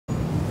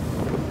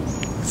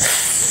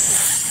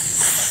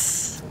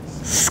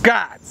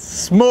Scott's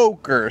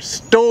Smoker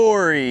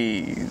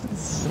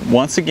Stories.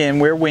 Once again,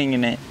 we're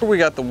winging it. We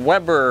got the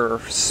Weber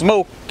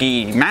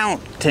Smoky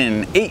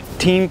Mountain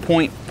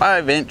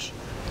 18.5 inch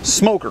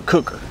smoker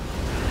cooker.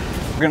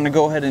 We're gonna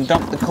go ahead and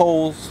dump the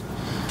coals.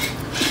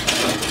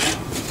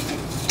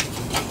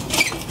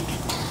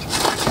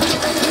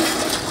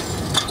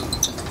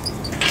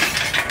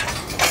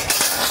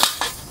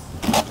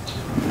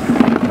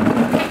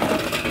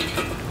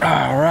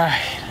 All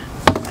right.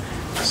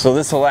 So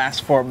this will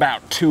last for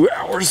about 2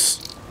 hours.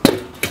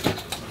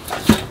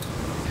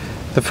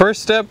 The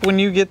first step when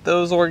you get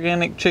those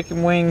organic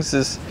chicken wings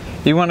is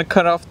you want to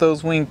cut off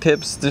those wing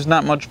tips. There's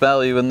not much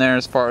value in there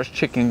as far as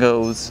chicken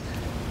goes.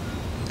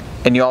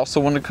 And you also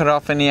want to cut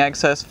off any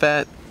excess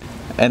fat.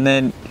 And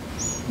then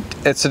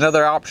it's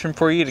another option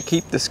for you to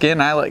keep the skin.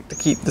 I like to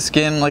keep the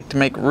skin, like to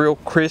make real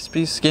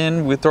crispy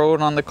skin. We throw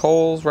it on the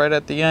coals right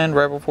at the end,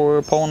 right before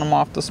we're pulling them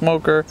off the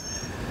smoker.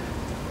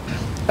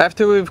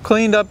 After we've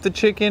cleaned up the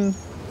chicken,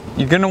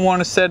 you're going to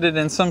want to set it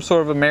in some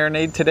sort of a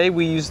marinade. Today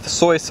we used the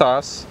soy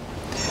sauce.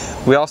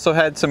 We also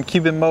had some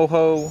Cuban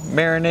mojo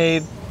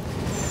marinade,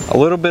 a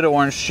little bit of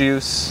orange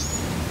juice,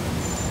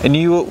 and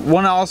you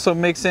want to also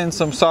mix in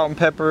some salt and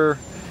pepper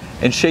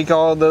and shake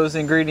all of those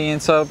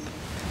ingredients up.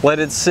 Let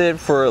it sit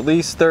for at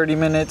least 30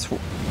 minutes,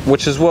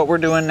 which is what we're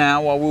doing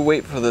now while we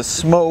wait for the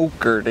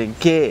smoker to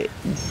get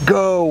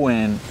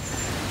going.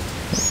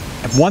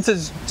 And once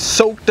it's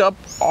soaked up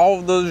all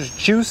of those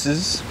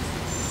juices,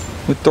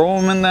 we throw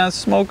them in that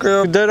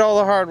smoker. We did all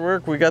the hard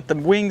work. We got the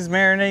wings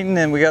marinating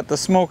and we got the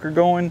smoker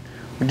going.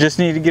 We just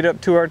need to get up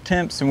to our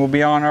temps and we'll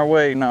be on our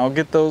way. Now I'll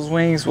get those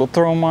wings, we'll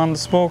throw them on the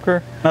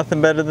smoker.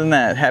 Nothing better than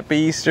that. Happy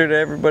Easter to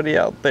everybody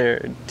out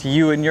there, to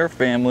you and your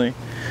family.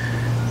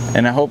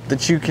 And I hope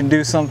that you can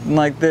do something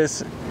like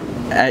this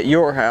at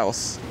your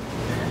house.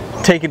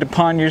 Take it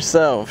upon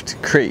yourself to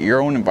create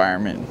your own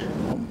environment.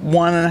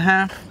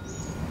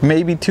 1.5,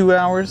 maybe 2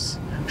 hours.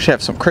 We should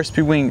have some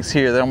crispy wings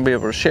here that I'll be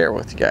able to share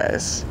with you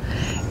guys.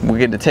 We're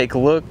going to take a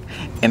look,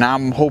 and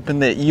I'm hoping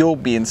that you'll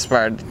be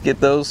inspired to get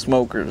those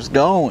smokers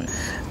going.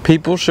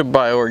 People should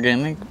buy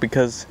organic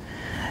because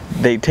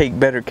they take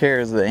better care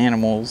of the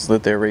animals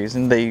that they're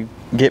raising. They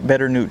get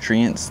better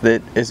nutrients.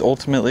 That is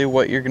ultimately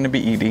what you're going to be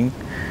eating.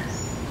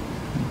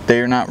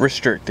 They're not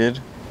restricted.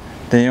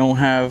 They don't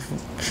have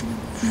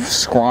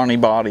scrawny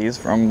bodies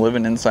from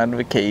living inside of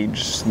a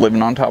cage,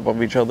 living on top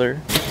of each other.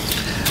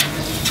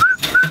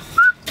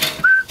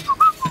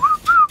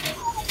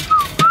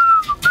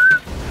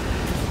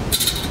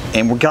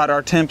 And we got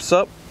our temps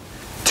up,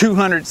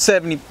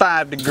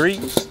 275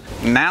 degrees.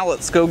 Now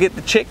let's go get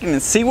the chicken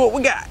and see what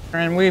we got.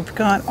 And we've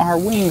got our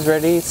wings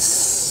ready with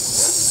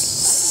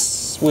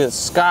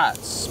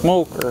Scott's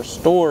Smoker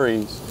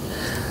Stories.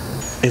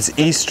 It's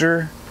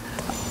Easter,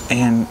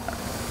 and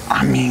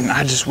I mean,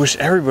 I just wish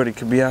everybody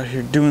could be out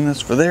here doing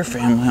this for their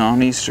family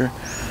on Easter.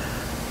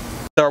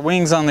 Our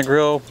wings on the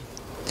grill,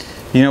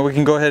 you know, we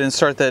can go ahead and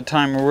start that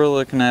timer. We're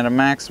looking at a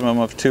maximum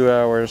of 2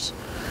 hours.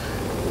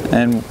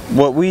 And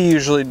what we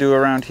usually do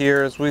around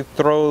here is we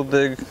throw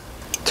the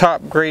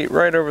top grate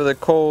right over the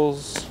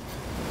coals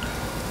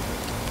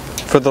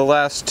for the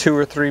last 2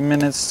 or 3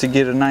 minutes to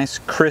get a nice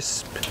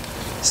crisp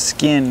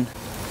skin.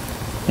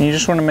 And you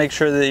just want to make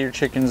sure that your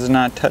chicken's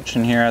not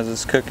touching here as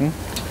it's cooking.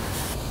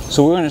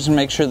 So we're going to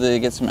make sure that they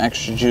get some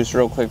extra juice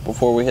real quick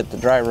before we hit the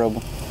dry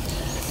rub.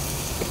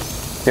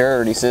 They're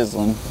already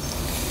sizzling,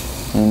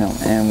 you know,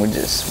 and we're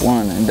just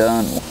one and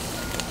done.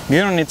 You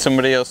don't need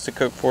somebody else to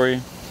cook for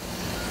you.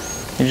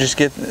 You just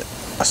get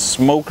a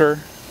smoker,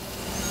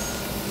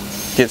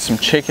 get some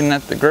chicken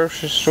at the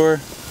grocery store,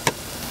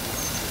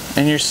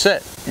 and you're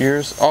set.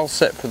 You're all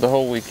set for the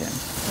whole weekend.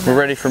 We're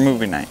ready for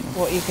movie night.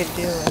 What you could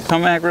do is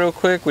come back real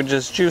quick, we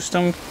just juiced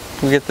them.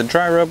 We get the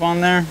dry rub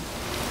on there.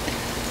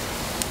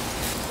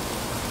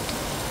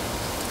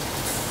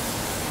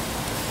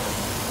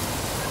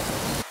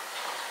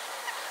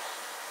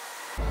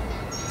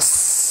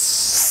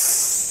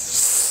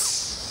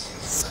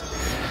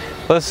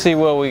 Let's see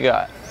what we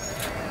got.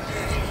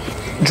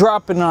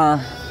 Dropping our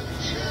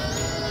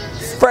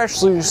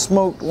freshly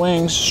smoked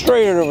wings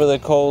straight over the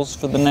coals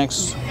for the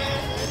next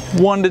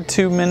 1 to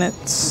 2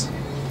 minutes.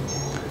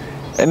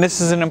 And this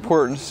is an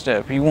important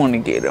step. You want to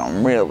get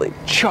them really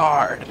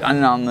charred.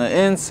 And on the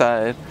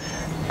inside,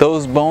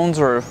 those bones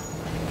are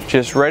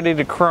just ready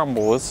to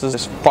crumble. This is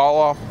just fall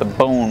off the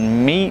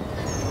bone meat.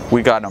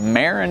 We got them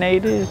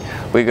marinated.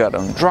 We got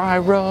them dry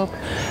rubbed.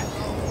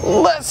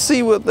 Let's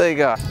see what they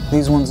got.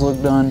 These ones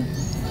look done.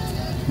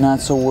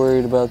 Not so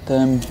worried about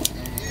them.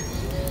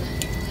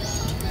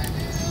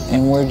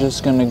 And we're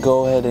just gonna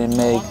go ahead and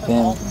make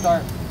them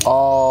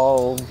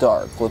all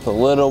dark with a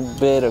little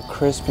bit of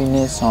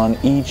crispiness on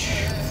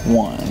each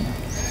one,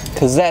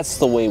 because that's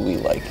the way we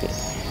like it.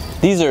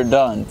 These are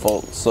done,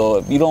 folks, so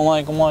if you don't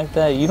like them like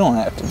that, you don't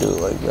have to do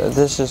it like that.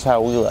 This is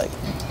how we like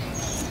them.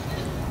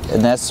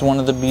 And that's one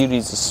of the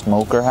beauties of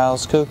smoker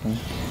house cooking.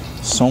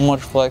 So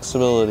much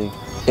flexibility.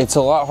 It's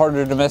a lot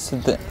harder to mess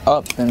it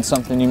up than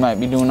something you might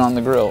be doing on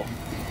the grill.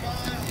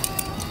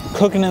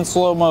 Cooking in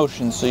slow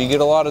motion, so you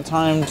get a lot of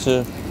time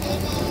to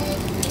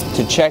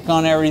to check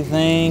on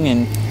everything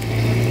and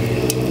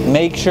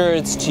make sure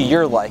it's to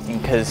your liking,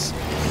 because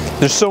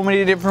there's so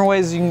many different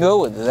ways you can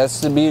go with it.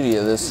 That's the beauty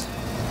of this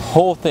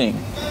whole thing.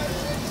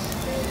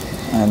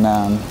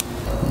 And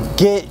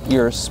get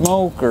your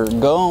smoker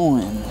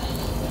going.